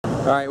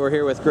All right, we're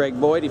here with Greg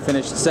Boyd. He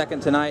finished second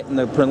tonight in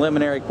the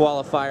preliminary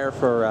qualifier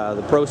for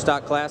the Pro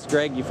Stock class.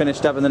 Greg, you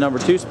finished up in the number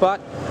 2 spot.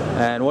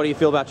 And what do you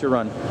feel about your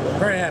run?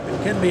 Very happy.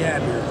 Couldn't be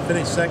happier.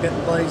 Finished second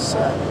place.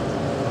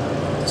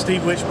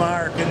 Steve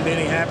Wishmeyer couldn't be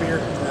any happier.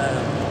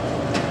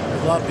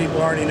 A lot of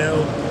people already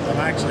know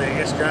I'm actually, I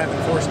guess,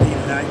 driving for Steve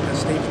tonight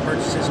because Steve's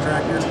purchased his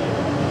tractor.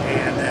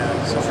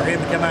 And so for him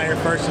to come out here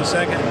first and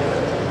second,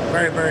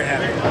 very, very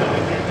happy.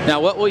 Now,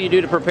 what will you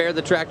do to prepare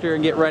the tractor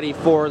and get ready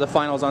for the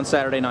finals on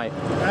Saturday night?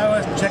 I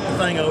will check the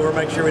thing over,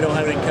 make sure we don't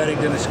have any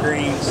cuttings in the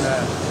screens,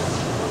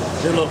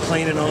 do a little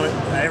cleaning on it.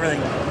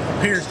 Everything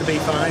appears to be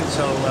fine,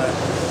 so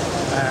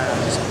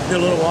just do a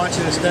little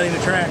watching and studying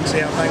the track, see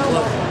how things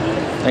look.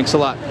 Thanks a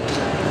lot.